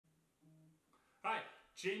Hi,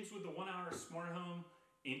 James with the 1 Hour Smart Home,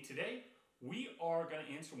 and today we are going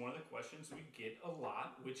to answer one of the questions we get a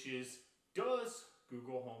lot, which is, does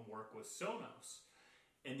Google Home work with Sonos?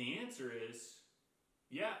 And the answer is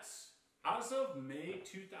yes. As of May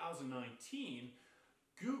 2019,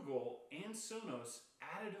 Google and Sonos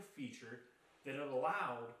added a feature that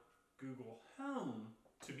allowed Google Home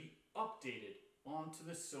to be updated onto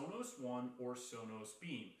the Sonos One or Sonos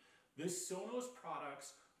Beam. The Sonos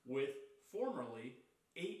products with formerly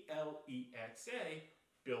ALEXA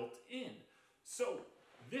built in. So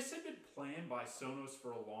this had been planned by Sonos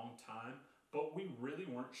for a long time, but we really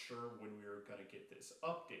weren't sure when we were going to get this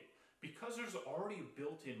update. Because there's already a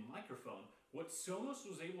built-in microphone, what Sonos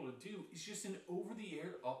was able to do is just an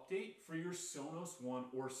over-the-air update for your Sonos One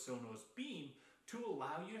or Sonos Beam to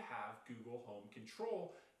allow you to have Google Home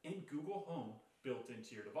control and Google Home built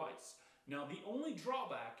into your device. Now, the only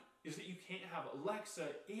drawback is that you can't have Alexa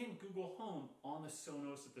and Google Home on the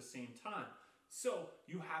Sonos at the same time. So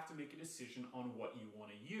you have to make a decision on what you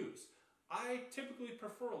want to use. I typically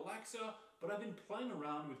prefer Alexa, but I've been playing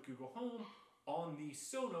around with Google Home on the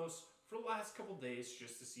Sonos for the last couple days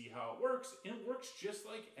just to see how it works, and it works just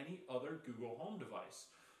like any other Google Home device.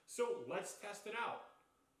 So let's test it out.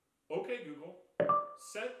 Okay, Google,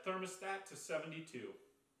 set thermostat to 72.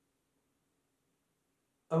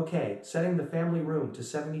 Okay, setting the family room to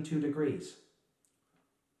 72 degrees.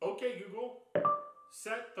 Okay, Google,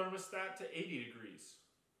 set thermostat to 80 degrees.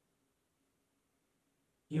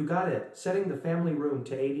 You got it, setting the family room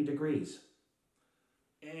to 80 degrees.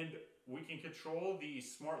 And we can control the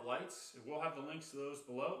smart lights. We'll have the links to those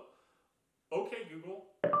below. Okay, Google,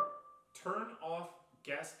 turn off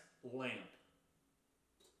guest lamp.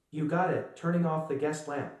 You got it, turning off the guest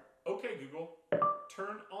lamp. Okay, Google,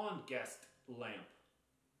 turn on guest lamp.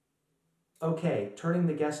 Okay, turning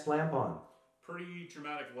the guest lamp on. Pretty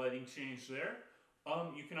dramatic lighting change there.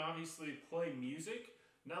 You can obviously play music.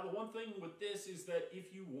 Now, the one thing with this is that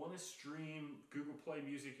if you want to stream Google Play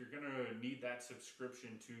Music, you're going to need that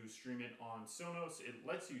subscription to stream it on Sonos. It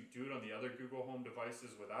lets you do it on the other Google Home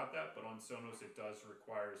devices without that, but on Sonos it does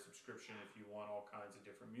require a subscription if you want all kinds of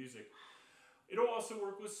different music. It'll also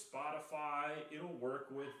work with Spotify. It'll work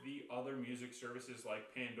with the other music services like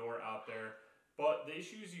Pandora out there. But the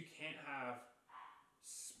issue is you can't have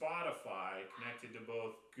Spotify connected to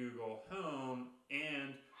both Google Home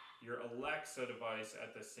and your Alexa device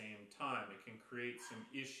at the same time. It can create some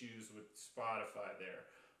issues with Spotify there.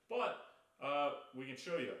 But we can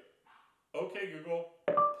show you. Okay, Google,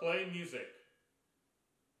 play music.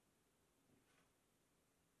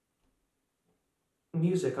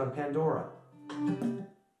 Music on Pandora.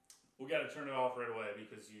 We got to turn it off right away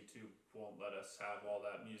because YouTube won't let us have all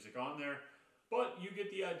that music on there. But you get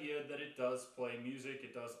the idea that it does play music.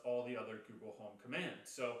 It does all the other Google Home commands.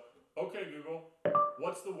 So, okay, Google,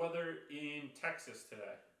 what's the weather in Texas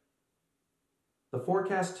today? The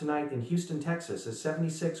forecast tonight in Houston, Texas is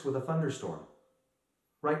 76 with a thunderstorm.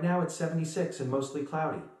 Right now it's 76 and mostly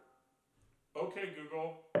cloudy. Okay,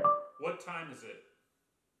 Google, what time is it?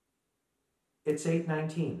 It's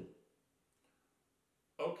 8:19.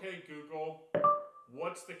 Okay, Google,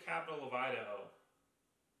 what's the capital of Idaho?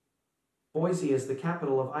 Boise is the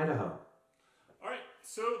capital of Idaho. All right,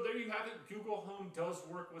 so there you have it. Google Home does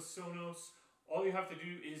work with Sonos. All you have to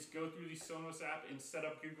do is go through the Sonos app and set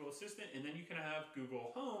up Google Assistant, and then you can have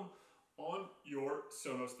Google Home on your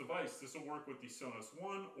Sonos device. This will work with the Sonos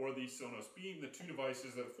One or the Sonos Beam, the two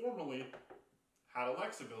devices that formerly had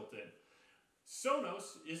Alexa built in.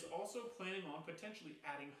 Sonos is also planning on potentially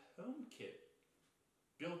adding HomeKit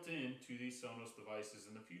built into these Sonos devices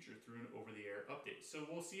in the future through an over-the-air update. So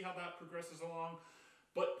we'll see how that progresses along.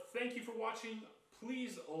 But thank you for watching.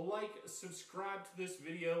 Please like, subscribe to this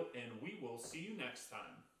video, and we will see you